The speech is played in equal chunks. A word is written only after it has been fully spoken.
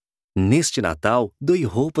Neste Natal, doe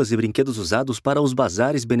roupas e brinquedos usados para os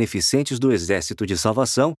bazares beneficentes do Exército de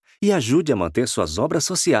Salvação e ajude a manter suas obras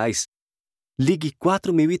sociais. Ligue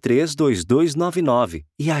 4003-2299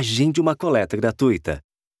 e agende uma coleta gratuita.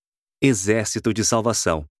 Exército de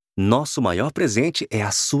Salvação. Nosso maior presente é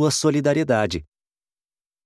a sua solidariedade.